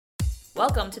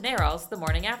Welcome to NARAL's The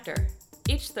Morning After.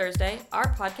 Each Thursday,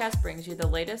 our podcast brings you the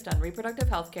latest on reproductive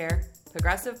health care,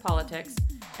 progressive politics,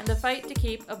 and the fight to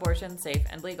keep abortion safe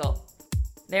and legal.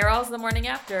 NARAL's The Morning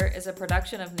After is a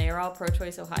production of NARAL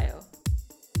Pro-Choice Ohio.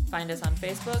 Find us on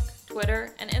Facebook,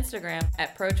 Twitter, and Instagram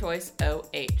at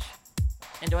ProChoiceOH.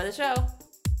 Enjoy the show.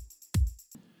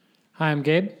 Hi, I'm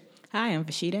Gabe. Hi, I'm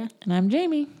Vashida. And I'm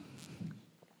Jamie.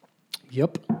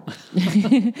 Yep.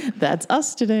 That's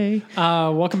us today.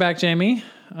 Welcome back, Jamie.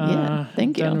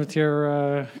 Thank you. Done with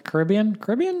your Caribbean?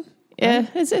 Yeah,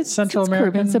 it's Central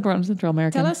American? Caribbean, Central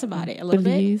American. Tell us about it a little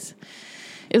Belize.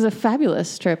 It was a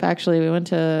fabulous trip, actually. We went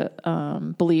to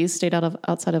Belize, stayed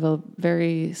outside of a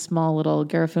very small little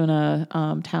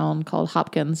Garifuna town called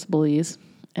Hopkins, Belize,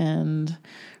 and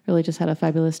really just had a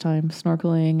fabulous time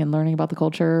snorkeling and learning about the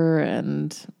culture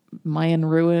and Mayan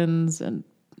ruins and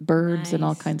birds and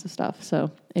all kinds of stuff. So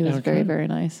it was very, very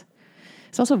nice.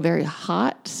 It's also very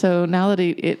hot. So now that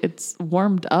it's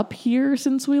warmed up here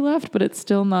since we left, but it's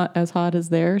still not as hot as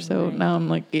there. So now I'm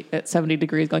like at 70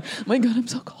 degrees going, oh my God, I'm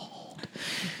so cold.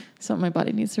 So my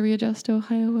body needs to readjust to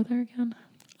Ohio weather again.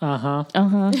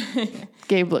 Uh-huh.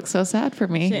 Gabe looks so sad for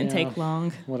me. Shouldn't take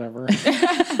long. Whatever.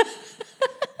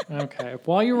 Okay.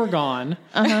 While you were gone.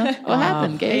 What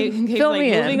happened, Gabe? Fill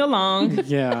me moving in. along.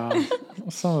 Yeah.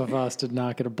 Some of us did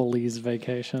not get a Belize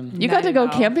vacation. You got to go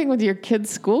camping with your kids'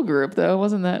 school group, though.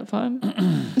 Wasn't that fun?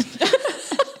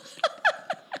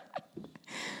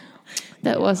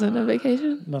 That wasn't a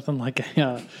vacation? Nothing like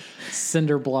a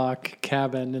cinder block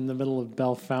cabin in the middle of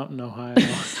Bell Fountain, Ohio.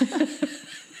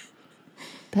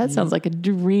 That sounds like a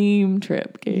dream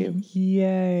trip, Gabe.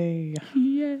 Yay.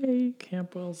 Yay.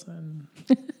 Camp Wilson.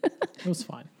 It was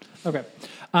fine. Okay.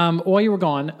 While you were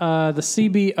gone, the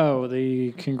CBO,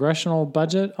 the Congressional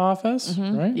Budget Office,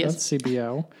 right? Yes. That's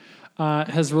CBO,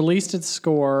 has released its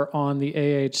score on the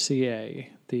AHCA,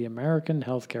 the American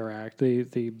Health Care Act,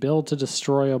 the bill to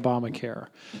destroy Obamacare.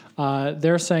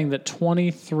 They're saying that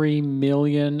 23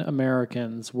 million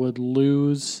Americans would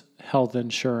lose health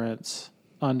insurance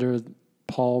under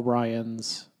Paul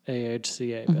Ryan's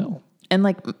AHCA bill. And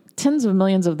like tens of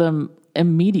millions of them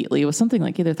immediately. It was something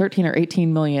like either 13 or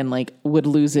 18 million would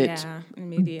lose it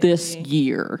immediately. this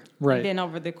year. Right. And then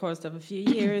over the course of a few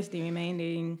years, the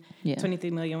remaining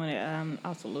 23 million would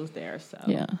also lose theirs. So.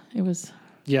 Yeah, it was.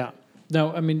 Yeah.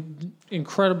 No, I mean,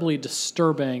 incredibly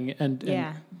disturbing. And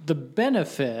the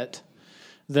benefit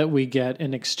that we get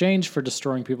in exchange for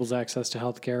destroying people's access to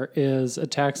healthcare is a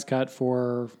tax cut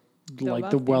for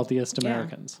the wealthiest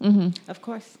Americans. Mm-hmm. Of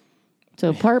course.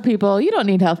 So poor people, you don't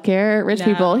need health care. Rich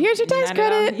people, here's your tax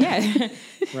credit. Yeah.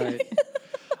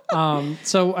 Right.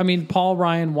 So, I mean, Paul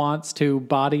Ryan wants to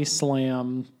body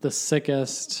slam the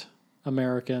sickest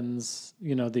Americans,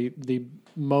 the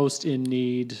most in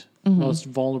need, most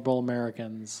vulnerable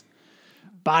Americans.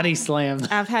 Body slam.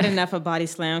 I've had enough of body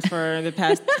slams for the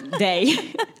past day.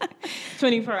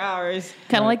 24 hours.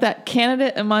 Kind of like that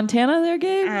candidate in Montana there,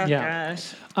 Gabe. Oh, Yeah.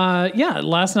 gosh.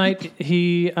 Last night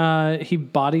he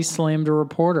body slammed a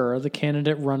reporter, the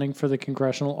candidate running for the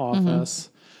congressional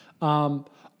office,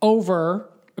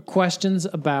 over questions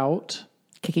about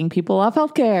Kicking people off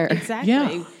healthcare. Exactly.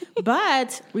 Yeah.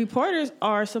 But reporters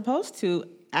are supposed to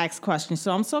ask questions.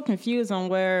 So I'm so confused on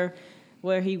where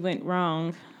he went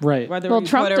wrong. Right. Well,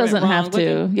 Trump doesn't have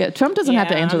to. Trump doesn't have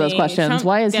to answer those questions. Trump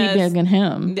Why is he begging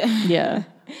him? Yeah.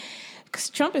 Because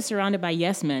Trump is surrounded by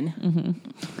yes men.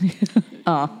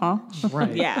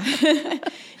 right. Yeah.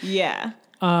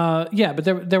 Yeah.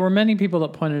 But there were many people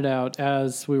that pointed out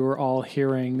as we were all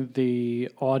hearing the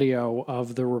audio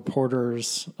of the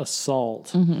reporter's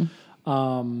assault.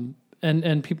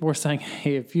 And people were saying,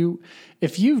 hey, if you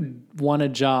want a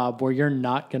job where you're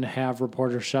not going to have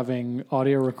reporters shoving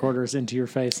audio recorders into your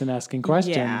face and asking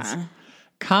questions,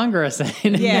 Congress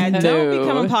ain't don't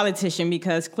become a politician,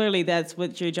 because clearly that's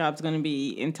what your job's going to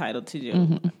be entitled to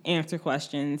do. Answer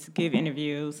questions, give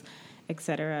interviews, et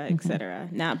cetera,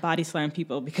 not body slam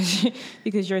people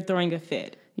because you're throwing a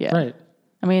fit. Yeah. Right.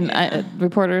 I mean,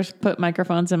 reporters put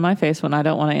microphones in my face when I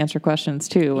don't want to answer questions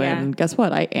too. Yeah. And guess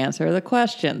what? I answer the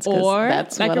questions. Or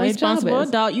that's like what a my responsible job is.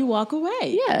 adult, you walk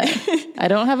away. Yeah. I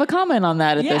don't have a comment on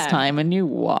that at this Yeah. time, and you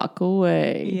walk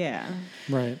away. Yeah.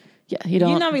 Right. Yeah. You don't.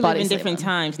 You know we live body in slam different them.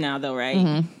 times now, though,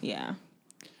 right? Yeah.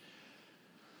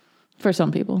 For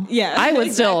some people. Yeah, I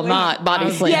would still exactly. not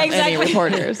body slam Yeah, exactly. any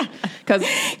reporters. Because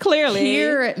Clearly.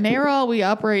 here at NARAL, we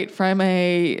operate from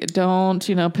a don't,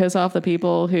 piss off the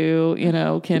people who,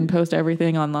 can post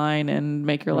everything online and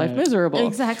make your life Right. miserable.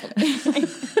 Exactly.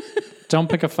 Don't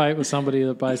pick a fight with somebody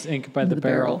that buys ink by the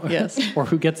barrel. Yes. Or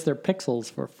who gets their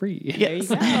pixels for free. There you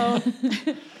go.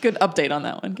 Good update on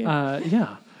that one. Gabe.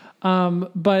 Yeah.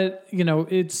 But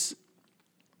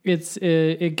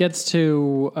it gets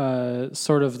to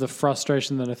sort of the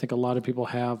frustration that I think a lot of people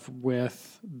have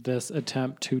with this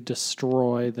attempt to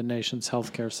destroy the nation's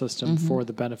healthcare system for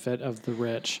the benefit of the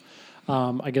rich.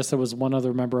 I guess there was one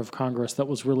other member of Congress that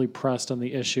was really pressed on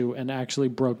the issue and actually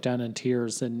broke down in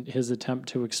tears in his attempt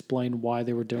to explain why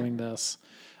they were doing this.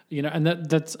 And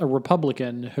that's a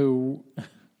Republican who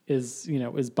is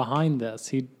behind this.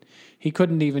 He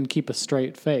couldn't even keep a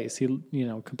straight face. He,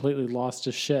 completely lost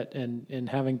his shit in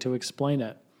having to explain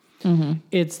it. Mm-hmm.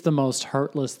 It's the most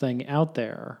heartless thing out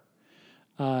there.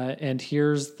 And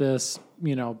here's this,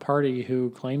 party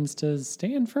who claims to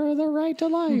stand for the right to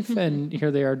life. And here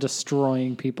they are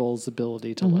destroying people's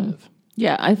ability to live.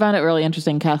 Yeah, I found it really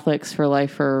interesting. Catholics for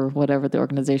Life, or whatever the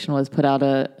organization was, put out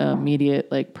a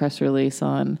immediate press release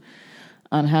on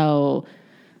how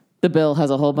the bill has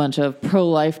a whole bunch of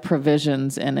pro-life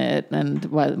provisions in it. And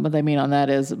what they mean on that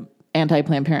is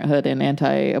anti-Planned Parenthood and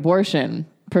anti-abortion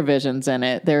provisions in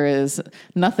it. There is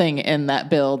nothing in that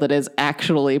bill that is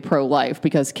actually pro-life,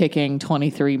 because kicking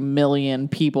 23 million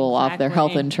people off their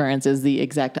health insurance is the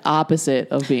exact opposite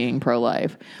of being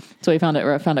pro-life. So I found it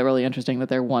really interesting that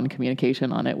their one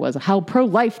communication on it was how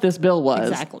pro-life this bill was.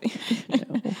 Exactly.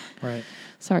 Right.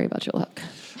 Sorry about your luck.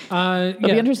 It'll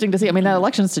be interesting to see. I mean, that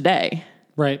election's today.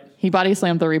 Right. He body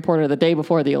slammed the reporter the day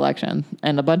before the election,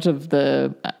 and a bunch of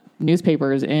the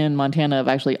newspapers in Montana have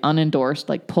actually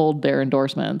unendorsed, pulled their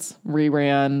endorsements,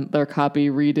 reran their copy,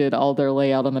 redid all their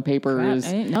layout on the papers.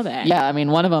 I didn't know that. Yeah, I mean,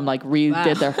 one of them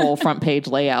redid their whole front page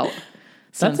layout.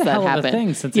 That's a hell of a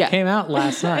thing since it came out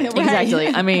last night. Exactly.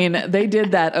 I mean, they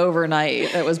did that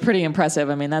overnight. It was pretty impressive.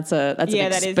 I mean, that's an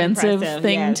expensive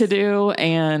thing to do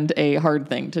and a hard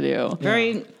thing to do.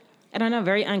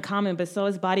 Very uncommon, but so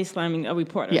is body slamming a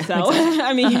reporter. Yeah, so, exactly.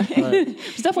 I mean,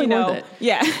 it's definitely worth it.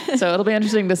 Yeah. So it'll be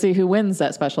interesting to see who wins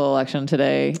that special election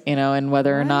today, and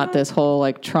whether or not this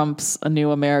whole Trump's a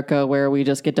new America where we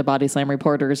just get to body slam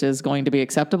reporters is going to be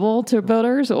acceptable to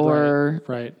voters, or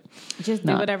right. Just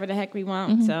do whatever the heck we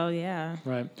want. Mm-hmm. So yeah.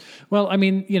 Right. Well, I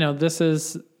mean, this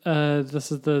is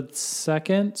the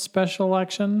second special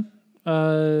election,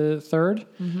 third,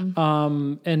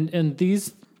 and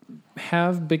these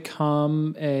have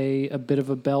become a bit of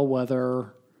a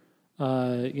bellwether,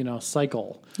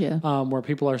 cycle. Yeah. Where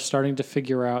people are starting to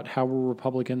figure out how were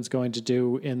Republicans going to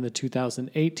do in the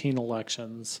 2018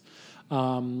 elections.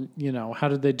 How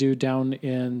did they do down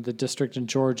in the district in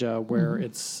Georgia where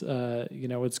it's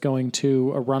going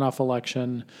to a runoff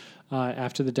election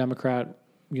after the Democrat,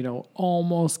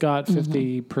 almost got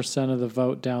 50% of the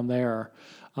vote down there.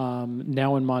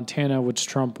 Now in Montana, which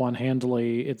Trump won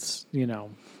handily, it's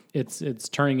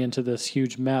turning into this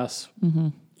huge mess. Mm-hmm.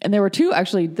 And there were two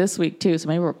actually this week too, so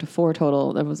maybe we're up to 4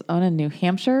 total. There was one in New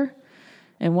Hampshire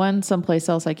and one someplace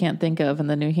else I can't think of. And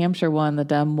the New Hampshire one, the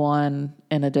Dem won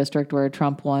in a district where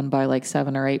Trump won by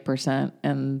 7 or 8%.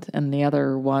 And the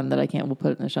other one that we'll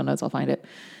put it in the show notes, I'll find it.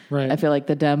 Right. I feel like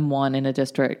the Dem won in a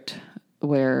district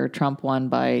where Trump won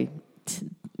by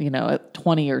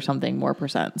 20 or something more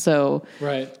percent. So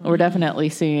we're definitely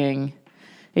seeing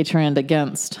a trend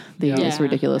against these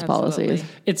ridiculous policies.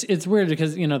 It's weird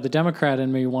because, the Democrat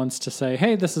in me wants to say,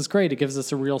 hey, this is great. It gives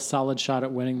us a real solid shot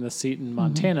at winning the seat in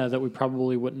Montana that we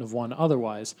probably wouldn't have won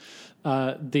otherwise.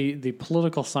 The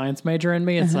political science major in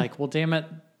me, it's well, damn it.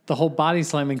 The whole body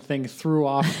slamming thing threw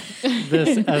off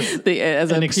this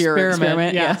as an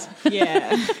experiment. Yes.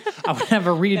 Yeah. I would have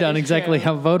a read on exactly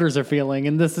how voters are feeling,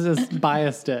 and this has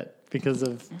biased it because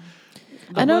of...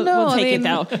 I don't know. We'll take it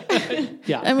out.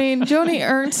 Yeah. I mean, Joni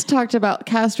Ernst talked about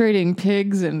castrating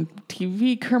pigs in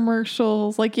TV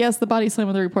commercials. Yes, the body slam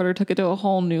of the reporter took it to a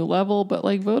whole new level, but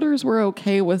voters were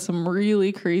okay with some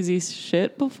really crazy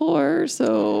shit before.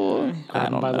 So I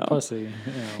don't know. The pussy.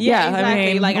 Yeah, exactly.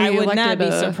 I mean, I would not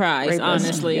be surprised,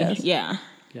 honestly. Yes. Yeah.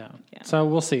 So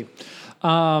we'll see.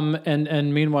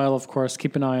 And meanwhile, of course,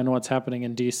 keep an eye on what's happening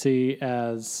in D.C.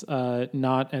 as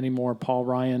not anymore Paul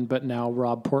Ryan, but now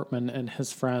Rob Portman and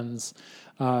his friends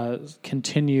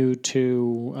continue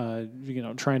to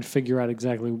try and figure out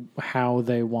exactly how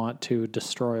they want to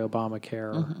destroy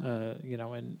Obamacare,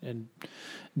 and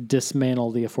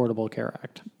dismantle the Affordable Care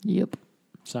Act. Yep.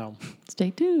 So stay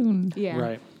tuned. Yeah.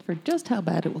 Right. For just how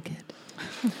bad it will get.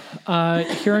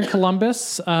 Here in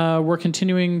Columbus, we're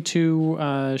continuing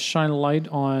to shine a light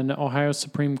on Ohio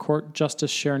Supreme Court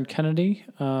Justice Sharon Kennedy.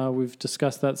 We've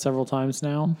discussed that several times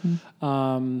now.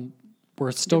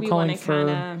 We're still calling for... Do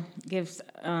we want to give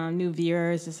new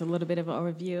viewers just a little bit of an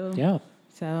overview? Yeah.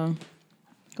 So...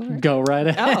 Go right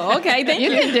ahead. Oh, okay. Thank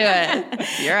you. You can do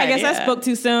it. I guess I spoke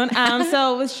too soon.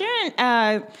 So with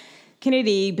Sharon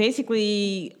Kennedy,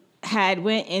 basically...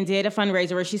 went and did a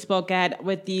fundraiser where she spoke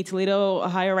with the Toledo,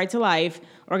 Ohio Right to Life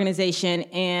organization,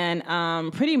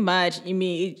 and pretty much,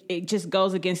 it just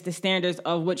goes against the standards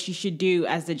of what you should do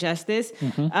as the justice.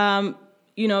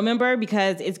 Remember,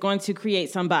 because it's going to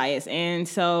create some bias. And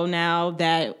so now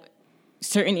that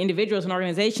certain individuals and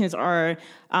organizations are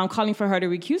calling for her to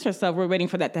recuse herself, we're waiting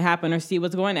for that to happen or see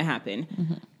what's going to happen.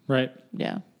 Mm-hmm. Right.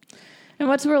 Yeah. And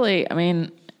what's really,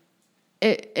 and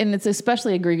it's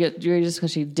especially egregious because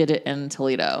she did it in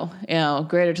Toledo.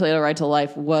 Greater Toledo Right to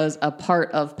Life was a part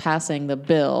of passing the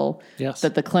bill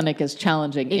that the clinic is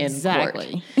challenging in court.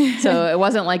 So it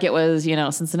wasn't like it was,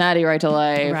 Cincinnati Right to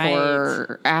Life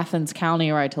or Athens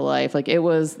County Right to Life. Like, it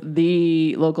was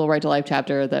the local Right to Life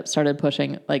chapter that started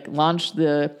pushing,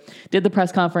 did the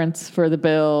press conference for the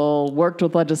bill, worked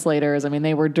with legislators.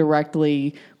 They were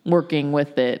directly working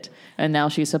with it. And now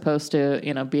she's supposed to,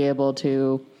 be able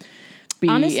to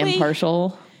be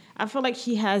impartial. I feel like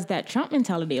she has that Trump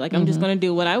mentality. Like, I'm just going to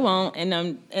do what I want,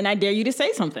 and I dare you to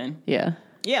say something. Yeah.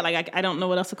 Yeah, I don't know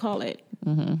what else to call it.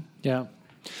 Mm-hmm. Yeah.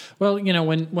 Well,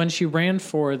 when she ran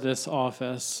for this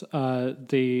office,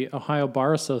 the Ohio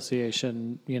Bar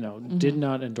Association, did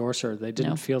not endorse her. They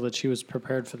didn't feel that she was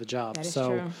prepared for the job. That is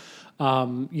true.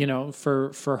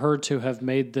 For her to have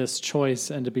made this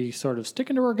choice and to be sort of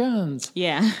sticking to her guns.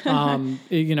 Yeah.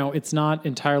 It's not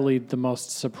entirely the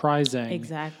most surprising.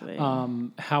 Exactly.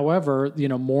 However,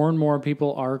 more and more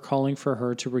people are calling for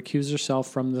her to recuse herself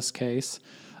from this case.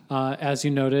 As you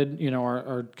noted,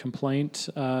 our complaint,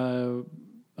 NARAL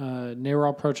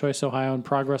Pro-Choice Ohio and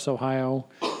Progress Ohio,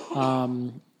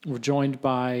 were joined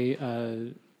by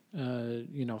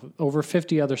over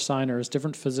 50 other signers,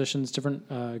 different physicians,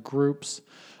 different groups.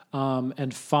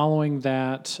 And following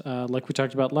that, like we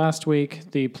talked about last week,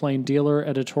 the Plain Dealer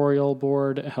editorial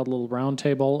board held a little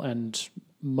roundtable, and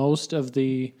most of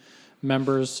the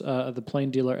members of the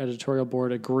Plain Dealer editorial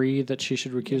board agree that she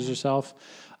should recuse herself.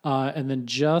 And then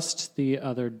just the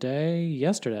other day,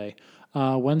 yesterday,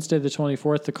 Wednesday the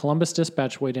 24th, the Columbus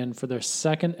Dispatch weighed in for their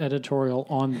second editorial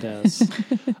on this.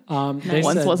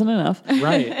 Once wasn't enough.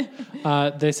 Right.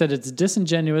 They said it's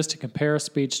disingenuous to compare a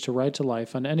speech to Right to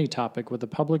Life on any topic with a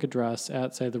public address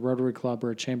at, say, the Rotary Club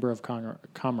or a Chamber of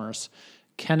Commerce.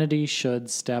 Kennedy should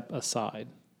step aside.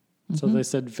 Mm-hmm. So they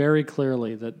said very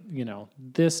clearly that,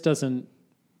 this doesn't...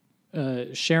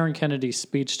 Sharon Kennedy's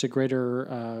speech to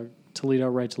Greater Toledo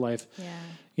Right to Life,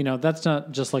 that's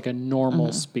not just like a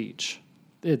normal speech.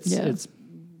 It's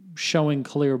showing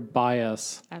clear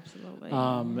bias.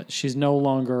 Absolutely. She's no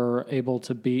longer able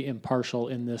to be impartial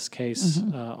in this case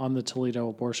on the Toledo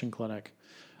abortion clinic.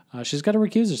 She's got to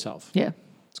recuse herself. Yeah.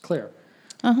 It's clear.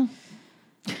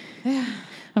 Yeah.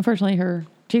 Unfortunately, her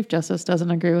Chief Justice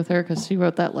doesn't agree with her because she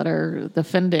wrote that letter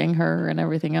defending her and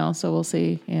everything else. So we'll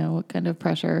see, what kind of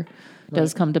pressure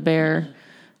does come to bear.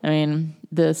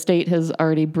 The state has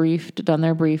already done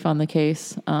their brief on the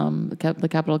case, the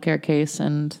Capital Care case,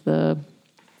 and the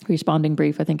responding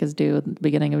brief, I think, is due at the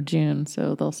beginning of June.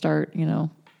 So they'll start,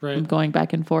 going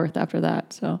back and forth after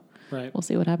that. So we'll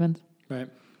see what happens. Right.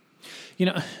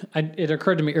 It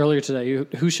occurred to me earlier today,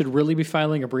 who should really be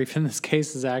filing a brief in this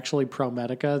case is actually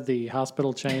ProMedica, the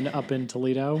hospital chain up in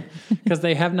Toledo, because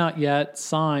they have not yet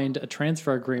signed a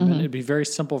transfer agreement. It'd be very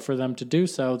simple for them to do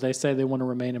so. They say they want to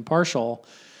remain impartial.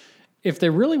 If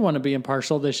they really want to be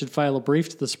impartial, they should file a brief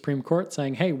to the Supreme Court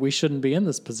saying, hey, we shouldn't be in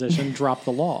this position, drop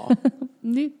the law.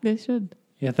 They should.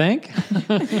 You think?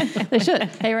 They should.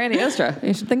 Hey, Randy Ostra,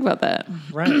 you should think about that.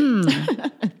 Right.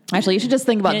 Actually, you should just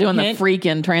think about doing the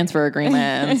freaking transfer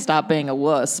agreement and stop being a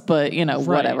wuss, but,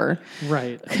 whatever.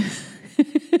 Right.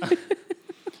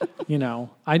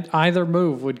 Either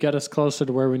move would get us closer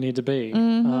to where we need to be,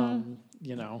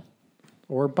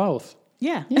 or both.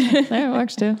 Yeah. That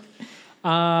works too.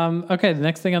 Okay, the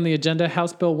next thing on the agenda,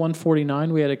 House Bill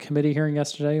 149. We had a committee hearing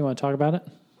yesterday. You want to talk about it?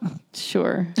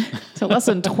 Sure. So less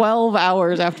than 12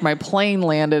 hours after my plane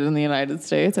landed in the United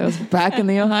States, I was back in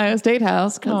the Ohio State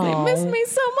House because they missed me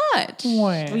so much.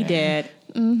 We did.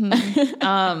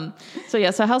 Mm-hmm.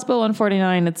 So House Bill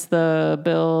 149, it's the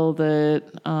bill that,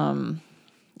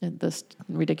 this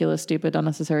ridiculous, stupid,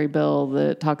 unnecessary bill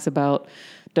that talks about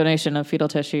donation of fetal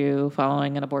tissue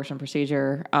following an abortion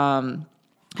procedure.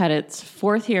 Had its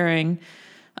fourth hearing,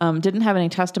 didn't have any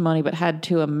testimony, but had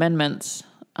two amendments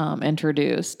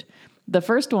introduced. The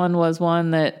first one was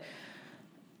one that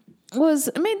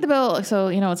made the bill, so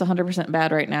it's 100%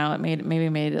 bad right now. It maybe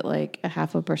made it like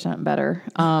 0.5% better,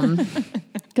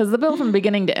 because the bill from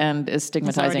beginning to end is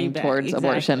stigmatizing towards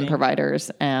abortion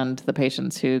providers and the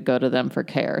patients who go to them for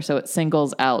care. So it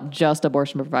singles out just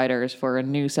abortion providers for a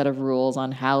new set of rules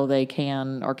on how they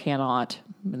can or cannot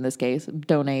in this case,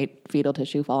 donate fetal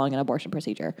tissue following an abortion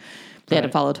procedure. They had to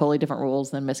follow totally different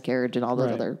rules than miscarriage and all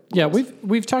those other rules. Yeah,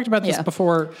 we've talked about this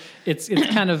before. It's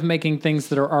kind of making things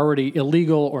that are already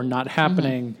illegal or not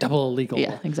happening double illegal.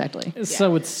 Yeah, exactly.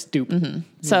 So it's stupid. Mm-hmm.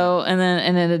 So, and then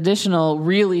in an additional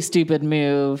really stupid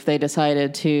move, they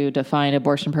decided to define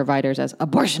abortion providers as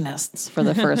abortionists for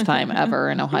the first time ever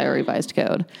in Ohio Revised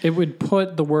Code. It would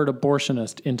put the word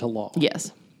abortionist into law.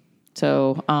 Yes.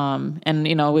 So,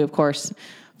 and we of course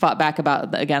fought back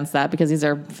against that because these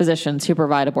are physicians who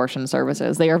provide abortion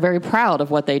services. They are very proud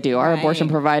of what they do. Our abortion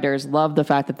providers love the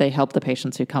fact that they help the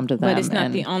patients who come to them. But it's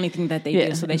not the only thing that they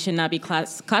do, so they should not be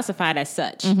classified as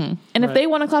such. Mm-hmm. And if they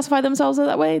want to classify themselves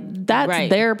that way, that's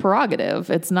their prerogative.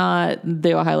 It's not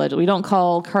the Ohio legislature. We don't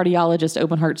call cardiologists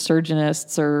open heart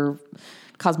surgeonists or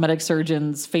cosmetic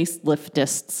surgeons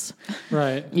faceliftists.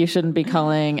 Right. You shouldn't be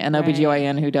calling an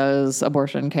OBGYN who does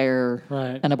abortion care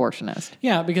an abortionist.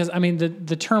 Yeah, because I mean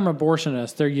the term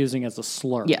abortionist they're using as a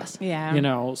slur. Yes.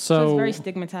 Yeah. So it's very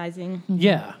stigmatizing.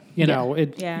 Yeah.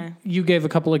 You gave a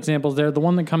couple examples there. The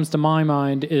one that comes to my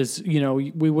mind is,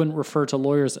 we wouldn't refer to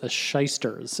lawyers as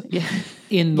shysters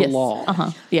in the law.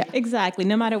 Uh-huh. Yeah. Exactly.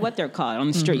 No matter what they're called on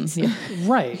the streets. Yeah.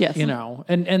 Right. Yes.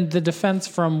 And the defense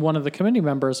from one of the committee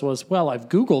members was, well, I've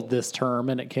Googled this term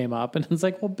and it came up, and it's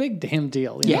like, well, big damn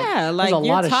deal. Yeah. Like there's a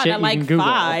you're lot of taught shit at you like can Google.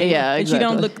 5 Yeah,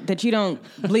 exactly. that you don't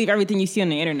believe everything you see on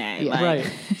the internet. Yeah. Like,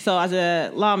 Right. So as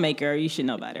a lawmaker, you should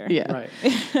know better. Yeah.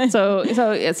 Right. So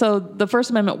the First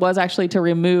Amendment was actually to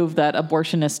remove that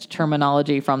abortionist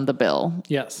terminology from the bill.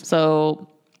 Yes. So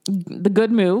the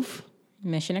good move.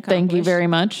 Mission accomplished. Thank you very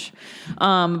much.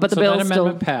 But the bill that still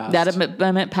amendment passed. That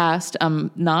amendment passed.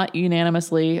 Not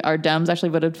unanimously. Our Dems actually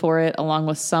voted for it, along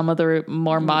with some of the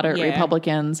more moderate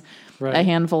Republicans. Right. A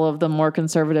handful of the more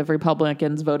conservative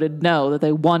Republicans voted no, that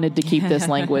they wanted to keep this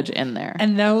language in there.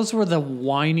 And those were the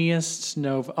whiniest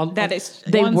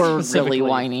They were really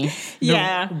whiny.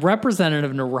 Yeah.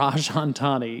 Representative Niraj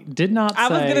Antani did not I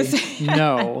was gonna say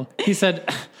no. He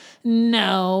said,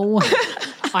 no.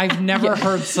 I've never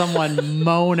heard someone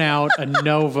moan out a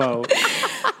no vote.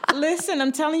 Listen,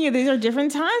 I'm telling you, these are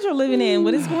different times we're living in.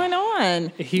 What is going on?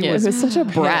 He was such a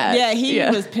brat. Yeah, he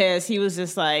was pissed. He was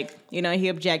just like, he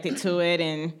objected to it,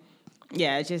 and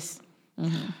just.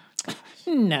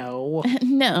 No.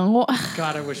 No.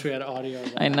 God, I wish we had audio.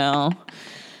 I know.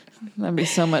 That'd be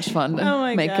so much fun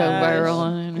to make go viral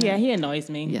on. Yeah, he annoys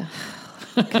me. Yeah.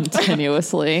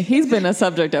 Continuously. He's been a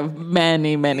subject of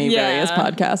many various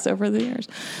podcasts over the years.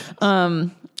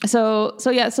 So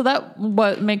that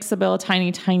what makes the bill a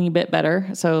tiny bit better.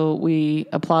 So we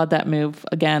applaud that move.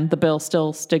 Again, the bill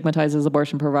still stigmatizes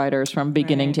abortion providers from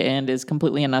beginning to end, is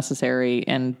completely unnecessary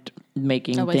and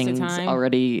making things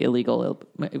already illegal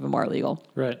even more illegal.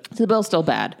 Right. So the bill's still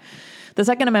bad. The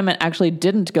Second Amendment actually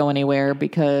didn't go anywhere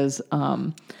because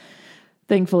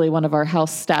thankfully, one of our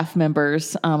House staff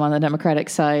members on the Democratic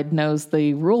side knows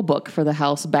the rule book for the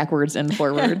House backwards and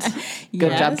forwards.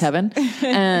 Good job, Kevin.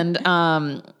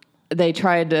 And they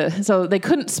tried to, so they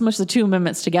couldn't smush the two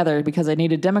amendments together because they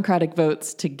needed Democratic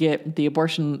votes to get the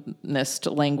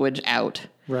abortionist language out.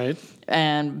 Right.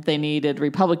 And they needed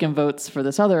Republican votes for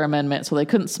this other amendment, so they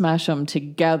couldn't smash them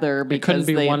together because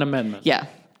it couldn't be one amendment. Yeah.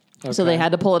 Okay. So they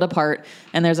had to pull it apart.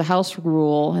 And there's a House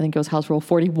rule, I think it was House Rule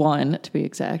 41 to be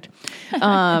exact,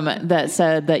 that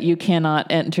said that you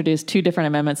cannot introduce two different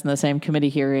amendments in the same committee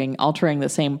hearing, altering the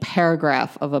same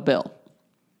paragraph of a bill.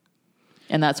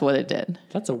 And that's what it did.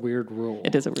 That's a weird rule.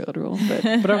 It is a weird rule.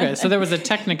 But okay, so there was a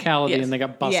technicality and they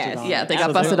got busted on it. Yeah, they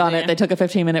got busted on it. They took a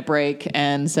 15-minute break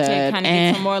and said, kind of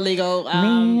get some more legal,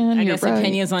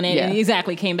 opinions on it. Yeah. And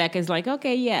exactly came back as like,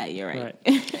 okay, yeah, you're right.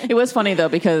 It was funny, though,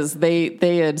 because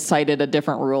they had cited a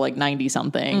different rule, like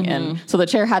 90-something. Mm-hmm. And so the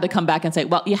chair had to come back and say,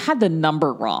 well, you had the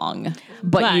number wrong,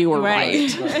 but you were right.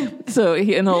 So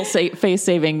in a little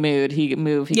face-saving mood, he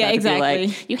got to be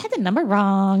like, you had the number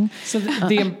wrong. So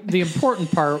the important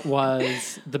part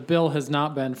was the bill has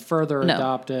not been further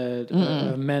adopted,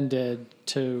 amended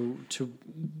to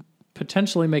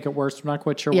potentially make it worse. We're not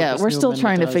quite sure. Yeah, what this we're new still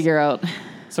trying to does. figure out.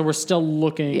 So we're still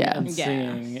looking and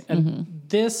seeing. And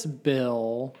this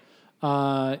bill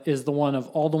is the one of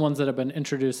all the ones that have been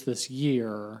introduced this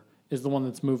year is the one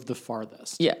that's moved the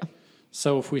farthest. Yeah.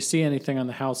 So if we see anything on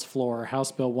the House floor,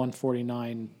 House Bill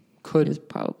 149 could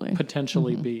probably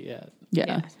potentially be it.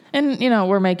 Yeah. And,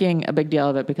 we're making a big deal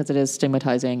of it because it is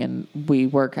stigmatizing and we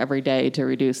work every day to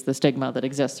reduce the stigma that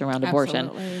exists around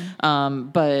abortion.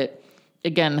 But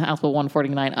again, House Bill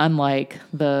 149, unlike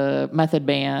the method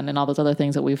ban and all those other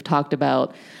things that we've talked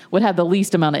about, would have the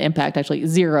least amount of impact, actually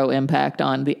zero impact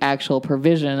on the actual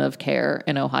provision of care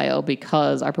in Ohio,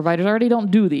 because our providers already don't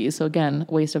do these. So again,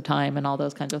 waste of time and all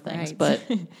those kinds of things. Right.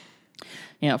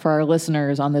 But, for our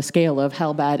listeners, on the scale of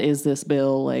how bad is this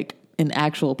bill, like in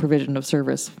actual provision of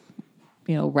service,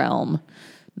 realm,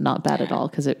 not bad at all,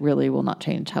 because it really will not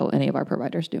change how any of our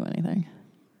providers do anything.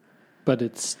 But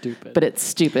it's stupid. But it's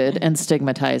stupid and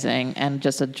stigmatizing and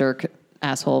just a jerk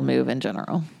asshole move in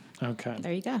general. Okay.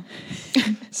 There you go.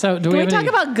 So do Can we have talk any,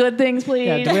 about good things, please?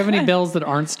 Yeah, do we have any bills that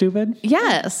aren't stupid?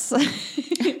 Yes.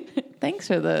 Thanks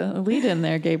for the lead in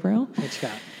there, Gabriel. What you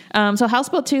got? So House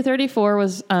Bill 234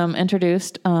 was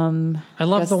introduced. I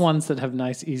love the ones that have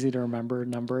nice, easy to remember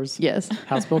numbers. Yes.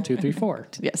 House Bill 234.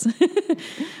 Yes.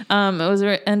 It was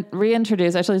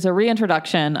reintroduced. Actually, it's a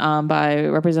reintroduction by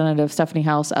Representative Stephanie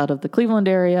House out of the Cleveland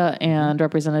area and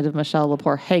Representative Michelle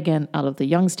Lepore Hagan out of the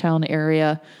Youngstown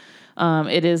area.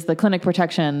 It is the Clinic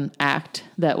Protection Act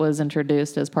that was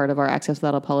introduced as part of our Access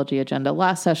Without Apology agenda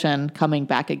last session, coming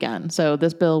back again. So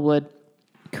this bill would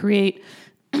create,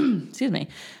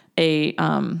 a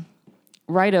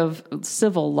right of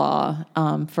civil law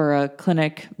for a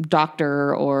clinic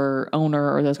doctor or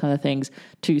owner or those kind of things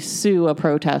to sue a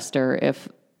protester if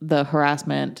the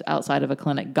harassment outside of a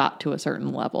clinic got to a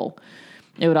certain level.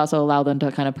 It would also allow them to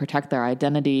kind of protect their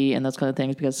identity and those kind of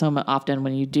things, because so often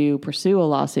when you do pursue a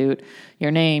lawsuit,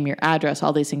 your name, your address,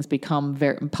 all these things become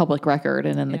very public record.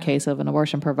 And in the case of an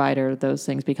abortion provider, those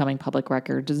things becoming public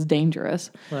record is dangerous.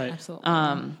 Right.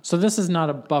 Absolutely. So this is not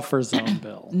a buffer zone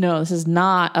bill. No, this is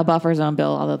not a buffer zone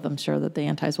bill, although I'm sure that the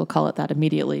antis will call it that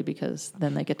immediately, because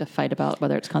then they get to fight about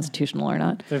whether it's constitutional or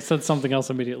not. They've said something else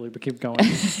immediately, but keep going.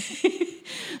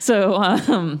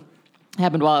 So,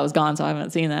 happened while I was gone, so I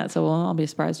haven't seen that. So I'll be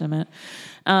surprised in a minute.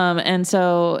 And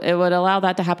so it would allow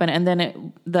that to happen. And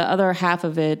then the other half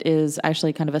of it is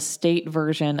actually kind of a state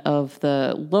version of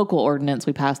the local ordinance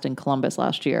we passed in Columbus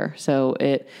last year. So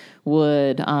it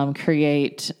would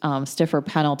create stiffer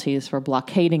penalties for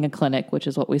blockading a clinic, which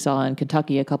is what we saw in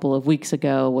Kentucky a couple of weeks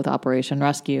ago with Operation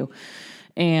Rescue,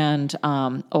 and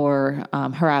or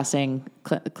harassing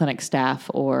clinic staff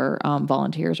or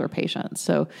volunteers or patients.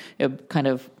 So it would kind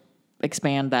of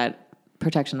expand that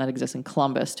protection that exists in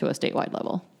Columbus to a statewide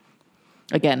level.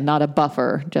 Again, not a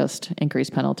buffer, just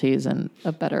increased penalties and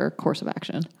a better course of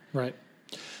action. Right.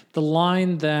 The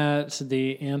line that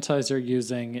the antis are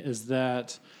using is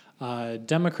that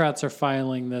Democrats are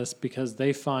filing this because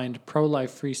they find pro-life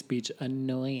free speech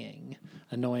annoying.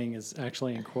 Annoying is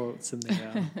actually in quotes in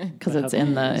the because it's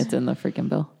in the freaking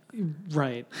bill.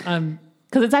 Right.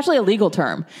 Because it's actually a legal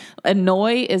term.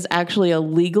 Annoy is actually a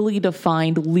legally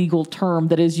defined legal term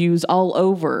that is used all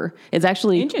over. It's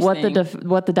actually what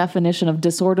the definition of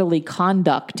disorderly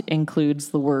conduct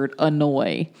includes the word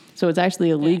annoy. So it's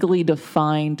actually a legally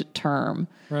defined term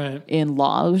in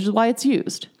law, which is why it's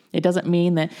used. It doesn't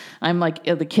mean that I'm like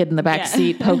the kid in the back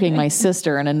seat poking my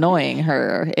sister and annoying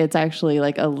her. It's actually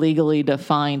like a legally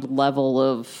defined level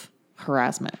of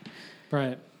harassment.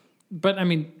 Right. But I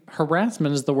mean,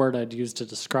 harassment is the word I'd use to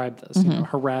describe this.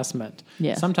 Harassment.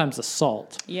 Yeah. Sometimes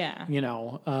assault. Yeah.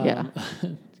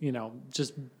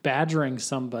 Just badgering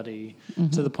somebody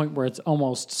to the point where it's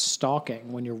almost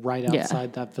stalking when you're right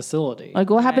outside that facility. Like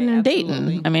what happened in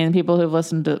absolutely. Dayton. I mean, people who've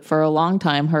listened to for a long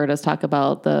time heard us talk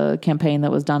about the campaign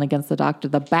that was done against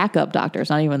the backup doctors,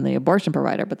 not even the abortion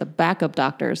provider, but the backup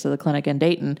doctors to the clinic in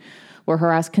Dayton, were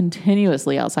harassed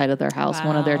continuously outside of their house. Wow.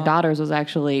 One of their daughters was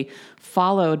actually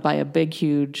followed by a big,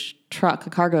 huge truck, a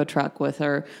cargo truck with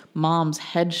her mom's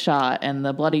headshot and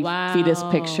the bloody fetus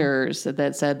pictures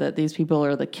that said that these people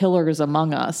are the killers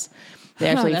among us. They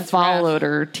actually followed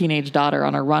her teenage daughter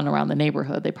on a run around the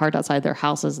neighborhood. They parked outside their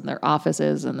houses and their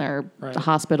offices and their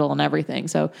hospital and everything.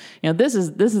 So, this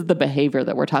is the behavior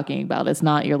that we're talking about. It's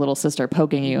not your little sister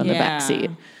poking you in the back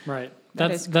seat. Right.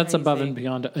 That's above and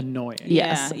beyond annoying.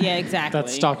 Yes. Yeah, exactly.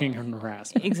 That's stalking and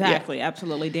harassment. Exactly.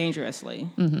 Absolutely dangerously.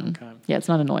 Mm-hmm. Okay. Yeah, it's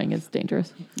not annoying. It's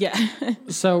dangerous. Yeah.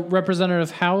 So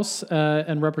Representative House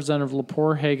and Representative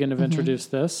Lepore Hagan have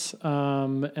introduced this,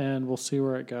 and we'll see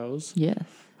where it goes. Yes.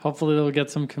 Hopefully they'll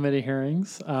get some committee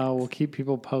hearings. We'll keep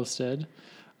people posted.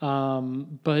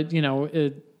 But,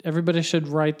 everybody should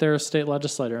write their state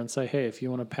legislator and say, hey, if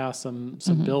you want to pass some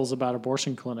bills about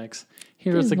abortion clinics,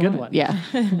 here's a good one. Yeah.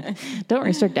 Don't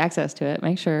restrict access to it.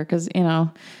 Make sure, because,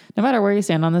 no matter where you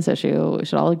stand on this issue, we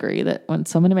should all agree that when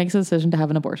somebody makes a decision to have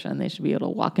an abortion, they should be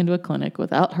able to walk into a clinic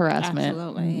without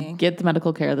harassment, get the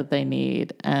medical care that they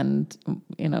need, and,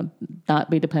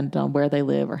 not be dependent on where they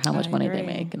live or how much money they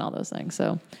make and all those things.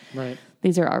 So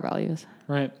these are our values.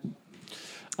 Right.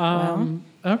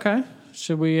 Okay.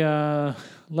 Should we,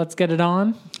 let's get it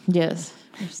on? Yes.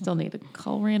 I still need to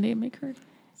call Randy and make her.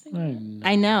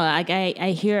 I know.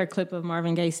 I hear a clip of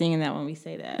Marvin Gaye singing that when we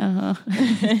say that.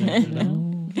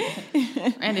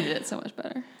 Randy did it so much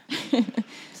better.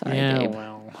 Sorry, Yeah, Gabe.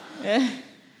 well.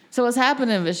 So what's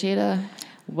happening, Vashita?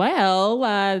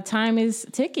 Well, time is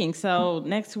ticking. So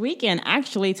next weekend,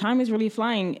 actually, time is really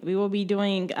flying. We will be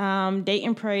doing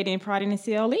Dayton Parade and Pride in the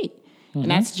CLE. And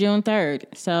that's June 3rd.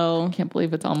 So I can't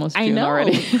believe it's almost I June know,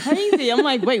 already. crazy. I'm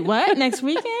like, wait, what? Next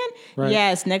weekend? Right.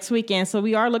 Yes, next weekend. So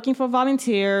we are looking for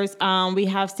volunteers. We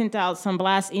have sent out some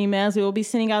blast emails. We will be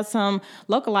sending out some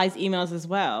localized emails as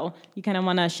well. You kind of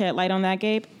want to shed light on that,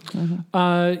 Gabe?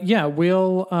 Yeah,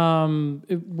 we'll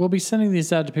be sending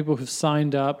these out to people who've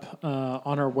signed up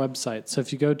on our website. So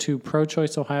if you go to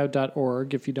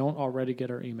prochoiceohio.org, if you don't already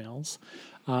get our emails,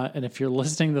 and if you're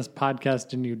listening to this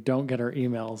podcast and you don't get our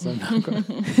emails, I'm not going.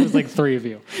 There's like 3 of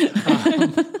you.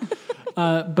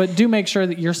 But do make sure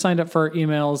that you're signed up for our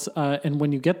emails, and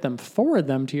when you get them, forward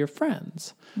them to your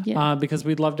friends. Yeah. Because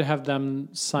we'd love to have them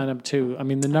sign up too. I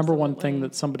mean, the number one thing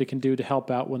that somebody can do to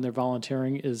help out when they're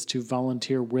volunteering is to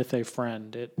volunteer with a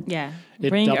friend. It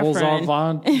Bring a doubles our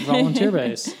friend. volunteer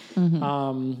base.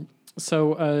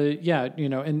 So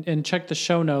and check the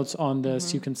show notes on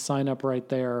this. You can sign up right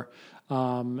there.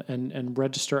 And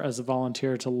register as a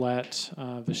volunteer to let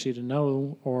Vashita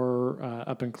know, or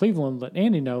up in Cleveland, let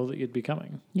Andy know that you'd be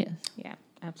coming. Yes. Yeah,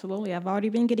 absolutely. I've already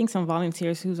been getting some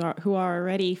volunteers who are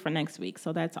ready for next week,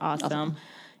 so that's awesome.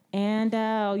 And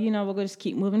we'll just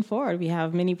keep moving forward. We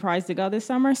have many prides to go this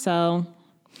summer, so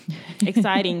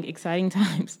exciting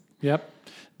times. Yep.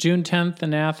 June 10th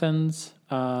in Athens.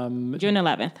 June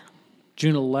 11th.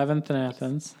 June 11th in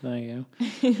Athens. There you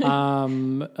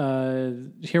go.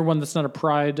 Here one that's not a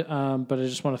pride, but I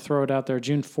just want to throw it out there.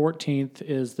 June 14th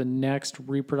is the next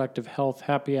reproductive health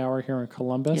happy hour here in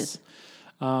Columbus.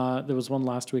 Yes. There was one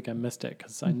last week. I missed it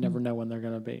because I never know when they're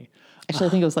going to be. Actually, I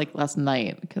think it was like last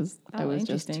night because I was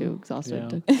just interesting. too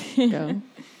exhausted to go.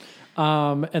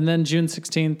 And then June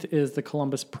 16th is the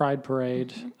Columbus Pride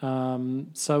Parade.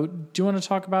 So do you want to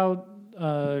talk about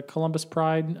Columbus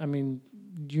Pride? I mean,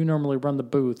 you normally run the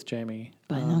booth, Jamie.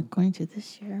 But I'm not going to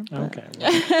this year. But. Okay.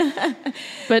 Well.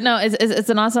 But no, it's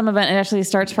an awesome event. It actually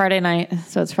starts Friday night.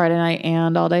 So it's Friday night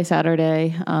and all day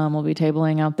Saturday. We'll be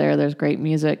tabling out there. There's great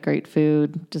music, great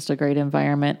food, just a great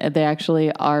environment. They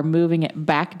actually are moving it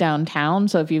back downtown.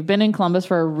 So if you've been in Columbus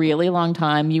for a really long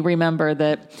time, you remember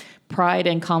that Pride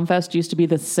and Comfest used to be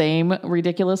the same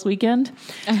ridiculous weekend.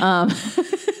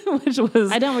 Which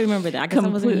was I don't remember that because I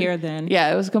wasn't here then.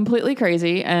 Yeah, it was completely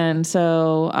crazy. And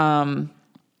so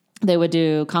they would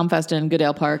do Comfest in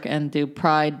Goodale Park and do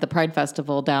the Pride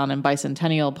Festival down in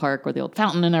Bicentennial Park where the old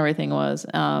fountain and everything was,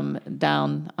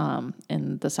 down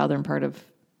in the southern part of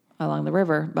along the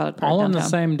river. About All on downtown. the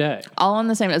same day. All on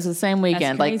the same. It was the same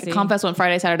weekend. Like crazy. Comfest went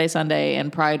Friday, Saturday, Sunday,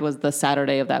 and Pride was the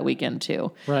Saturday of that weekend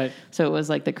too. Right. So it was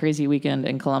like the crazy weekend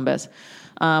in Columbus.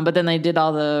 But then they did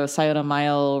all the Scioto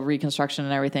Mile reconstruction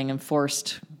and everything and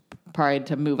forced Pride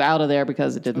to move out of there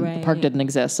because the park didn't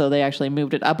exist. So they actually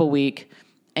moved it up a week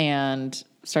and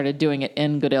started doing it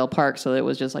in Goodale Park. So it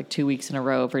was just like 2 weeks in a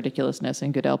row of ridiculousness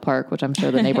in Goodale Park, which I'm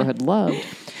sure the neighborhood loved.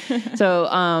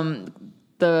 So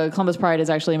the Columbus Pride is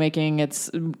actually making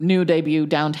its new debut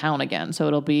downtown again. So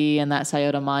it'll be in that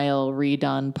Scioto Mile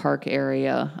redone park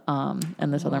area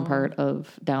in the southern part of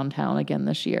downtown again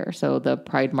this year. So the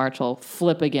Pride March will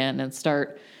flip again and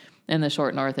start in the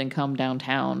short north and come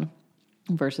downtown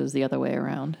versus the other way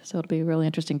around. So it'll be really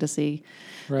interesting to see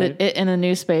it in a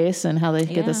new space and how they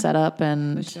get the setup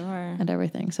and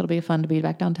everything. So it'll be fun to be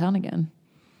back downtown again.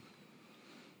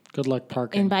 Good luck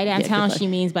parking. And by downtown, she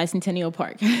means Bicentennial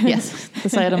Park. Yes, the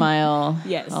Scioto Mile,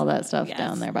 Yes. all that stuff Yes.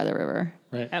 down there by the river.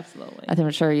 Right. Absolutely. I think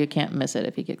I'm sure you can't miss it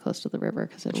if you get close to the river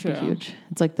because it'll be True. huge.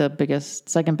 It's like the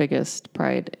second biggest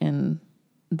Pride in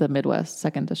the Midwest,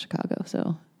 second to Chicago.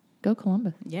 So go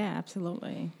Columbus. Yeah,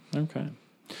 absolutely. Okay.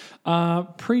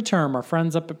 Preterm, our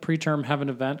friends up at Preterm have an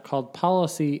event called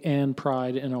Policy and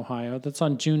Pride in Ohio. That's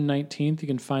on June 19th. You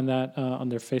can find that on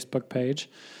their Facebook page.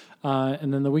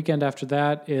 And then the weekend after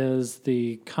that is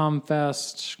the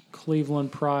Comfest,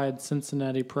 Cleveland Pride,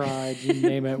 Cincinnati Pride, you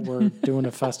name it. We're doing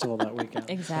a festival that weekend.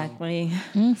 Exactly.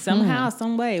 Somehow,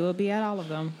 some way, we'll be at all of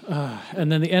them.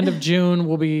 And then the end of June,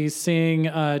 we'll be seeing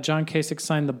John Kasich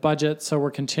sign the budget. So we're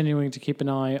continuing to keep an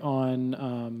eye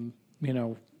on,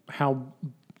 how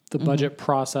the budget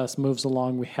process moves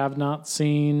along. We have not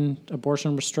seen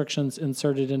abortion restrictions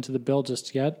inserted into the bill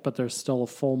just yet, but there's still a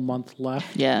full month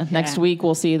left. Yeah, next week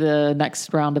we'll see the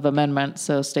next round of amendments.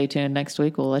 So stay tuned. Next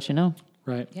week we'll let you know.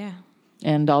 Right. Yeah.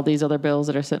 And all these other bills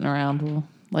that are sitting around, we'll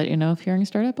let you know if hearings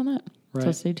start up on that. So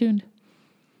Right. stay tuned.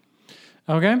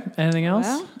 Okay. Anything else?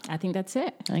 Well, I think that's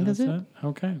it. I think that's it.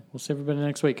 Okay. We'll see everybody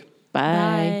next week.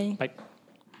 Bye. Bye. Bye.